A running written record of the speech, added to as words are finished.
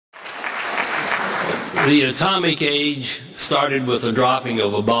The atomic age started with the dropping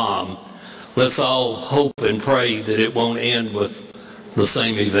of a bomb. Let's all hope and pray that it won't end with the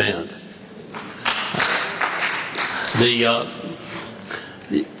same event. The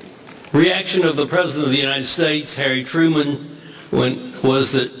reaction of the President of the United States, Harry Truman,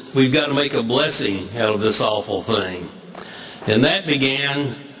 was that we've got to make a blessing out of this awful thing. And that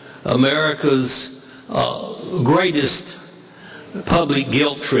began America's greatest public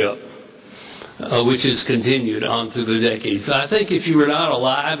guilt trip, which has continued on through the decades. I think if you were not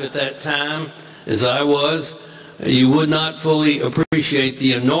alive at that time, as I was, you would not fully appreciate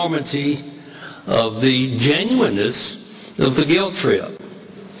the enormity of the genuineness of the guilt trip.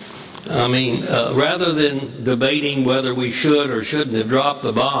 I mean, rather than debating whether we should or shouldn't have dropped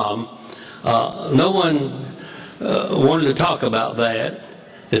the bomb, no one wanted to talk about that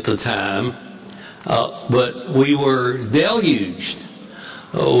at the time, but we were deluged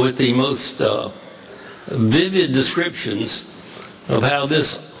with the most vivid descriptions of how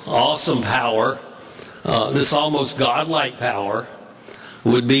this awesome power, this almost godlike power,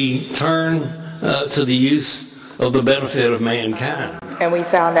 would be turned to the use of the benefit of mankind. And we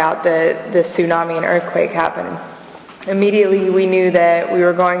found out that the tsunami and earthquake happened. Immediately we knew that we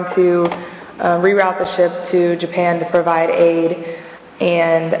were going to reroute the ship to Japan to provide aid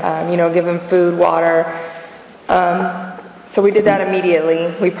and give them food, water. So we did that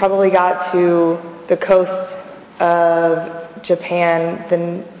immediately. We probably got to the coast of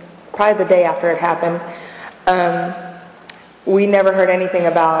Japan probably the day after it happened. We never heard anything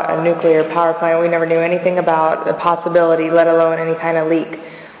about a nuclear power plant. We never knew anything about the possibility, let alone any kind of leak.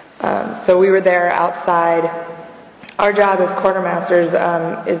 So we were there outside. Our job as quartermasters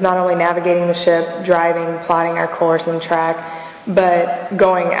is not only navigating the ship, driving, plotting our course and track, but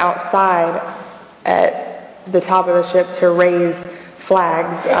going outside at the top of the ship to raise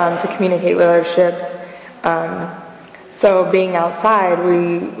flags to communicate with other ships. So being outside,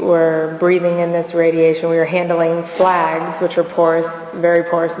 we were breathing in this radiation. We were handling flags, which are porous, very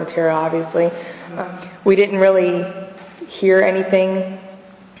porous material, obviously. We didn't really hear anything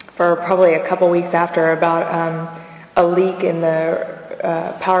for probably a couple weeks after about a leak in the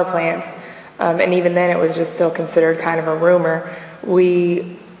power plants. And even then, it was just still considered kind of a rumor.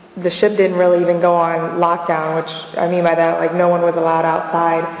 The ship didn't really even go on lockdown, which I mean by that, like no one was allowed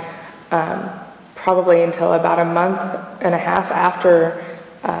outside. Probably until about a month and a half after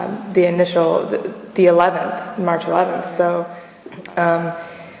the 11th, March 11th. So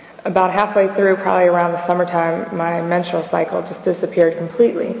about halfway through, probably around the summertime, my menstrual cycle just disappeared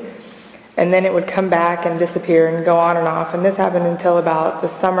completely. And then it would come back and disappear and go on and off. And this happened until about the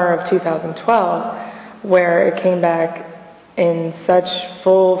summer of 2012, where it came back in such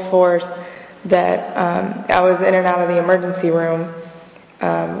full force that I was in and out of the emergency room.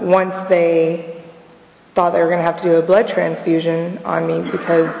 Once they thought they were going to have to do a blood transfusion on me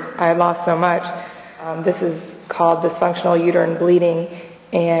because I had lost so much. This is called dysfunctional uterine bleeding,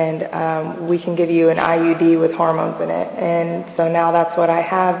 and we can give you an IUD with hormones in it. And so now that's what I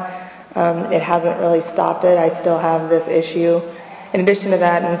have. It hasn't really stopped it. I still have this issue. In addition to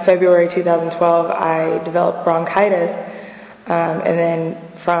that, in February 2012, I developed bronchitis, and then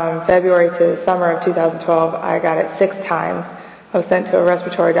from February to the summer of 2012, I got it 6 times. I was sent to a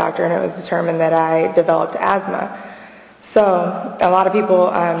respiratory doctor, and it was determined that I developed asthma. So a lot of people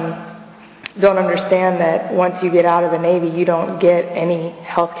don't understand that once you get out of the Navy, you don't get any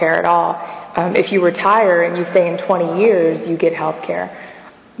health care at all. If you retire and you stay in 20 years, you get health care.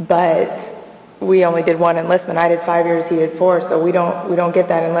 But we only did 1 enlistment. I did 5 years, he did 4, so we don't get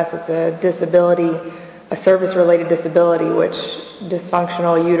that unless it's a disability, a service-related disability, which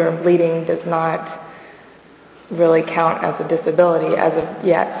dysfunctional uterine bleeding does not really count as a disability as of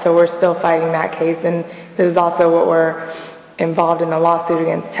yet. So we're still fighting that case, and this is also what we're involved in a lawsuit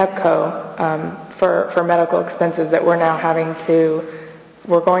against TEPCO for medical expenses that we're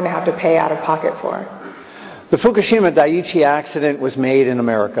going to have to pay out of pocket for. The Fukushima Daiichi accident was made in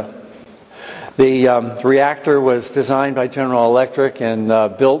America. The reactor was designed by General Electric and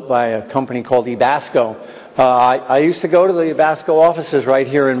built by a company called Ebasco. I used to go to the Ebasco offices right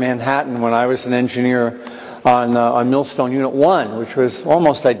here in Manhattan when I was an engineer on Millstone Unit 1, which was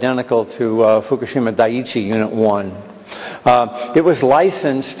almost identical to Fukushima Daiichi Unit 1. It was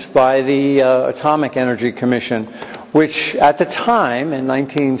licensed by the Atomic Energy Commission, which at the time, in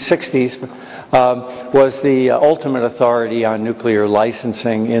 1960s, was the ultimate authority on nuclear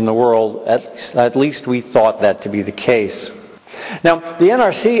licensing in the world. At least we thought that to be the case. Now, the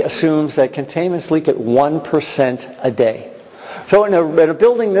NRC assumes that contaminants leak at 1% a day. So in a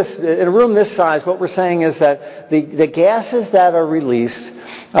room this size, what we're saying is that the gases that are released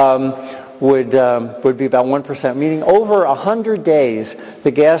would be about 1%, meaning over 100 days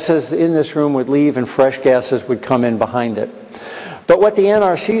the gases in this room would leave and fresh gases would come in behind it. But what the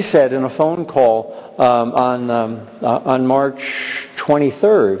NRC said in a phone call on March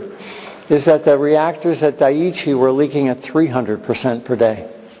 23rd is that the reactors at Daiichi were leaking at 300% per day.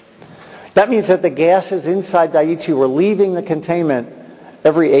 That means that the gases inside Daiichi were leaving the containment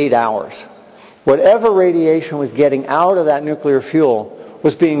every 8 hours. Whatever radiation was getting out of that nuclear fuel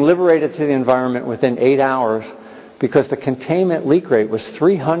was being liberated to the environment within 8 hours because the containment leak rate was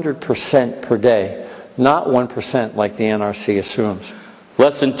 300% per day, not 1% like the NRC assumes.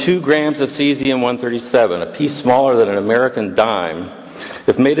 Less than 2 grams of cesium-137, a piece smaller than an American dime,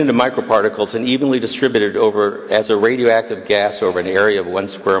 if made into microparticles and evenly distributed as a radioactive gas over an area of 1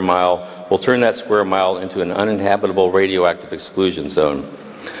 square mile, will turn that square mile into an uninhabitable radioactive exclusion zone.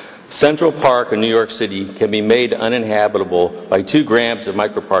 Central Park in New York City can be made uninhabitable by 2 grams of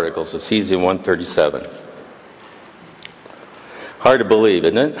microparticles of cesium-137. Hard to believe,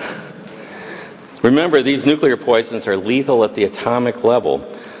 isn't it? Remember, these nuclear poisons are lethal at the atomic level.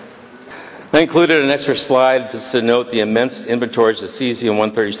 I included an extra slide just to note the immense inventories of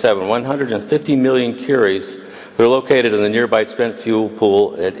cesium-137, 150 million curies. They're located in the nearby spent fuel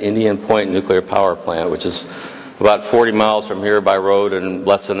pool at Indian Point Nuclear Power Plant, which is about 40 miles from here by road, and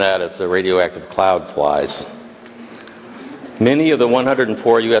less than that as the radioactive cloud flies. Many of the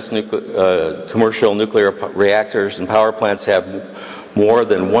 104 U.S. commercial nuclear reactors and power plants have more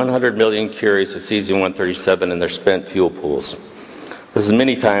than 100 million curies of cesium-137 in their spent fuel pools. This is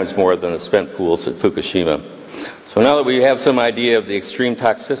many times more than the spent pools at Fukushima. So now that we have some idea of the extreme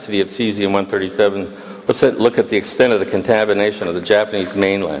toxicity of cesium-137, let's look at the extent of the contamination of the Japanese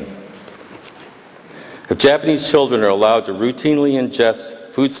mainland. If Japanese children are allowed to routinely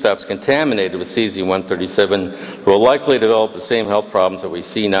ingest foodstuffs contaminated with cesium-137, they will likely develop the same health problems that we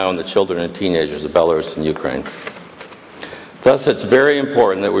see now in the children and teenagers of Belarus and Ukraine. Thus, it's very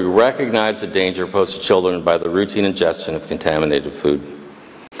important that we recognize the danger posed to children by the routine ingestion of contaminated food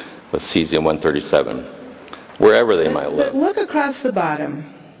with cesium-137, wherever they might live. Look across the bottom.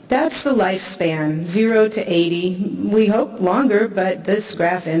 That's the lifespan, 0 to 80. We hope longer, but this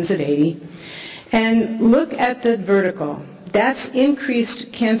graph ends at 80. And look at the vertical. That's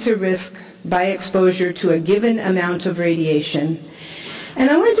increased cancer risk by exposure to a given amount of radiation. And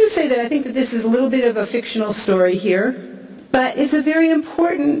I wanted to say that I think that this is a little bit of a fictional story here, but it's a very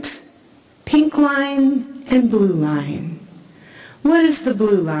important pink line and blue line. What is the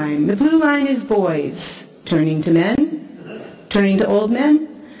blue line? The blue line is boys turning to men, turning to old men.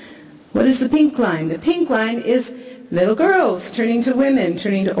 What is the pink line? The pink line is little girls turning to women,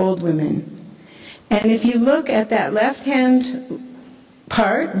 turning to old women. And if you look at that left-hand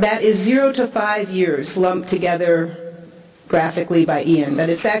part, that is 0 to 5 years lumped together graphically by Ian, but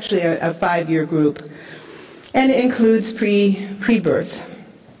it's actually a 5-year group. And it includes pre-birth.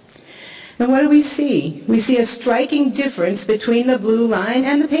 And what do we see? We see a striking difference between the blue line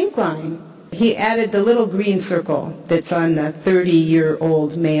and the pink line. He added the little green circle that's on the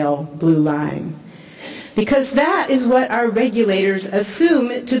 30-year-old male blue line. Because that is what our regulators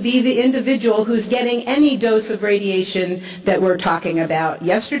assume to be the individual who's getting any dose of radiation that we're talking about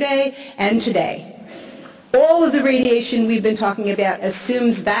yesterday and today. All of the radiation we've been talking about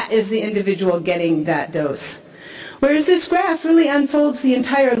assumes that is the individual getting that dose. Whereas this graph really unfolds the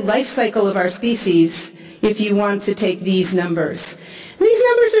entire life cycle of our species if you want to take these numbers. And these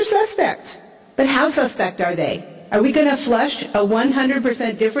numbers are suspect. But how suspect are they? Are we going to flush a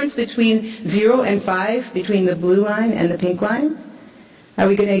 100% difference between 0 and 5, between the blue line and the pink line? Are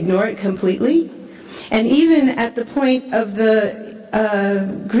we going to ignore it completely? And even at the point of the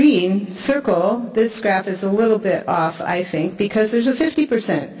green circle, this graph is a little bit off, I think, because there's a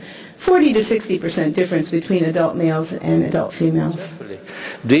 50%, 40 to 60% difference between adult males and adult females.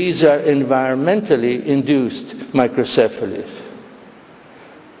 These are environmentally induced microcephalies.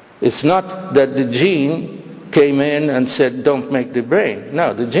 It's not that the gene came in and said, don't make the brain.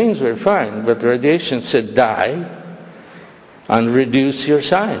 No, the genes were fine, but radiation said, die and reduce your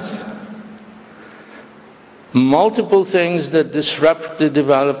size. Multiple things that disrupt the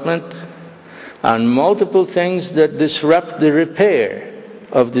development and multiple things that disrupt the repair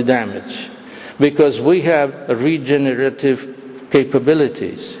of the damage, because we have regenerative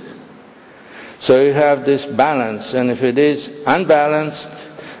capabilities. So you have this balance, and if it is unbalanced,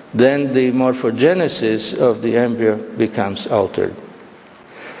 then the morphogenesis of the embryo becomes altered.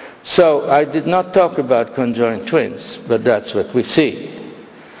 So I did not talk about conjoined twins, but that's what we see.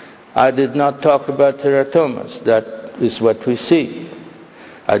 I did not talk about teratomas, that is what we see.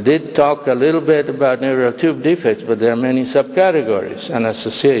 I did talk a little bit about neural tube defects, but there are many subcategories and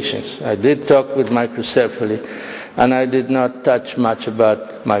associations. I did talk with microcephaly, and I did not touch much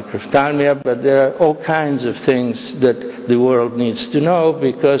about microphthalmia, but there are all kinds of things that the world needs to know,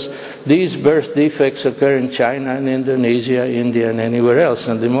 because these birth defects occur in China and Indonesia, India, and anywhere else,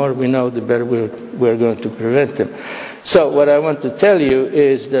 and the more we know, the better we're going to prevent them. So what I want to tell you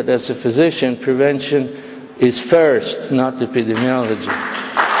is that as a physician, prevention is first, not epidemiology.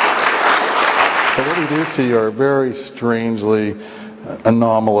 But what we do see are very strangely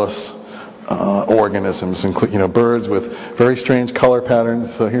anomalous organisms, including birds with very strange color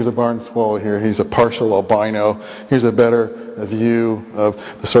patterns. So here's a barn swallow here. He's a partial albino. Here's a better view of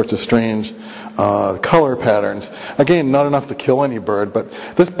the sorts of strange color patterns. Again, not enough to kill any bird, but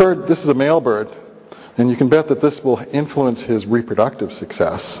this is a male bird, and you can bet that this will influence his reproductive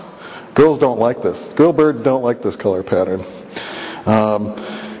success. Girls don't like this. Girl birds don't like this color pattern.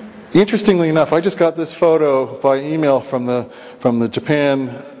 Interestingly enough, I just got this photo by email from the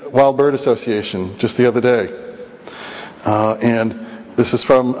Japan Wild Bird Association just the other day. And this is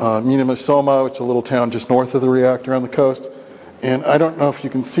from Minamisoma, which is a little town just north of the reactor on the coast. And I don't know if you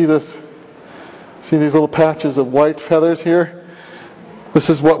can see this. See these little patches of white feathers here? This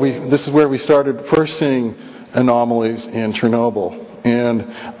is where we started first seeing anomalies in Chernobyl.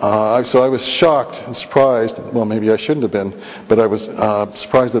 And so I was shocked and surprised, well maybe I shouldn't have been, but I was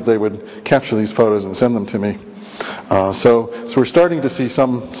surprised that they would capture these photos and send them to me. So we're starting to see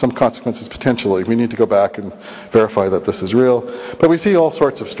some consequences potentially. We need to go back and verify that this is real. But we see all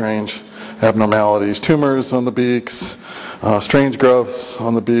sorts of strange abnormalities, tumors on the beaks, strange growths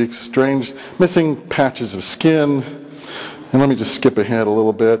on the beaks, strange missing patches of skin. And let me just skip ahead a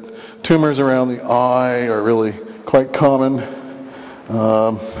little bit. Tumors around the eye are really quite common.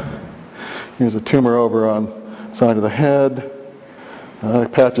 Here's a tumor over on the side of the head.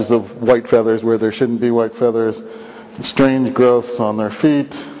 Patches of white feathers where there shouldn't be white feathers. Strange growths on their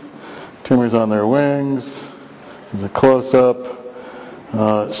feet. Tumors on their wings. There's a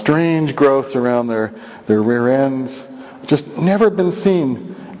close-up. Strange growths around their rear ends. Just never been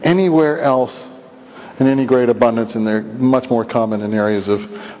seen anywhere else in any great abundance, and they're much more common in areas of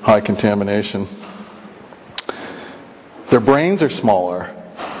high contamination. Their brains are smaller.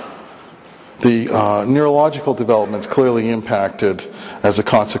 The neurological development's clearly impacted as a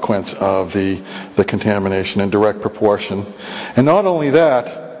consequence of the contamination in direct proportion. And not only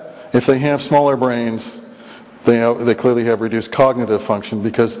that, if they have smaller brains, they clearly have reduced cognitive function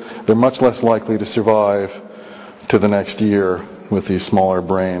because they're much less likely to survive to the next year with these smaller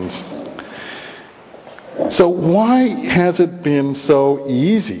brains. So why has it been so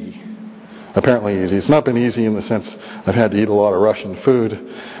easy? Apparently easy. It's not been easy in the sense I've had to eat a lot of Russian food.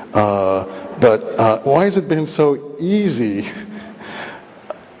 But why has it been so easy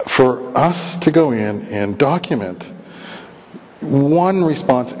for us to go in and document one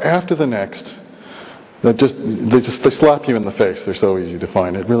response after the next that they slap you in the face? They're so easy to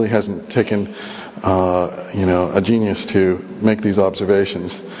find. It really hasn't taken a genius to make these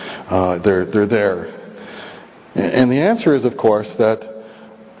observations. They're there. And the answer is, of course, that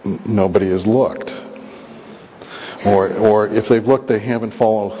nobody has looked. Or if they've looked, they haven't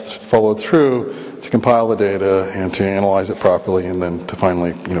followed through to compile the data and to analyze it properly and then to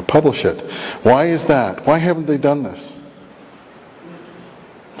finally publish it. Why is that? Why haven't they done this?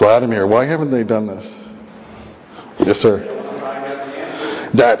 Vladimir, why haven't they done this? Yes, sir.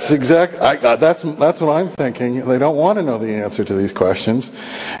 That's that's what I'm thinking. They don't want to know the answer to these questions.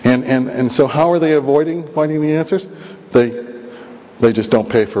 And so how are they avoiding finding the answers? They just don't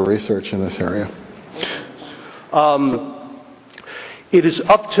pay for research in this area. It is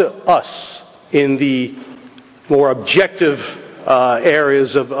up to us in the more objective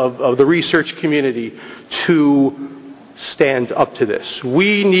areas of the research community to stand up to this.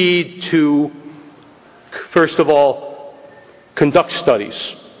 We need to, first of all, conduct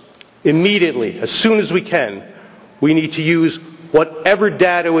studies immediately, as soon as we can. We need to use whatever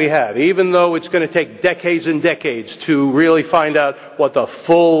data we have, even though it's going to take decades and decades to really find out what the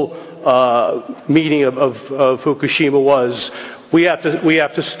full meaning of Fukushima was. We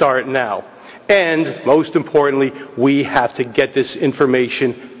have to start now. And most importantly, we have to get this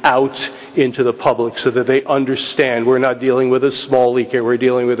information out into the public so that they understand we're not dealing with a small leak here, we're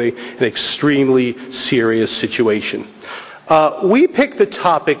dealing with an extremely serious situation. We picked the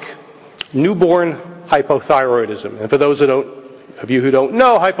topic newborn hypothyroidism. And for those of you who don't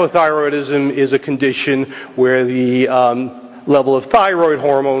know, hypothyroidism is a condition where the level of thyroid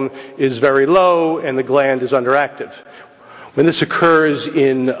hormone is very low and the gland is underactive. When this occurs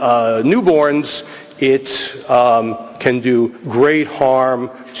in newborns, it can do great harm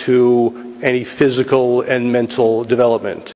to any physical and mental development.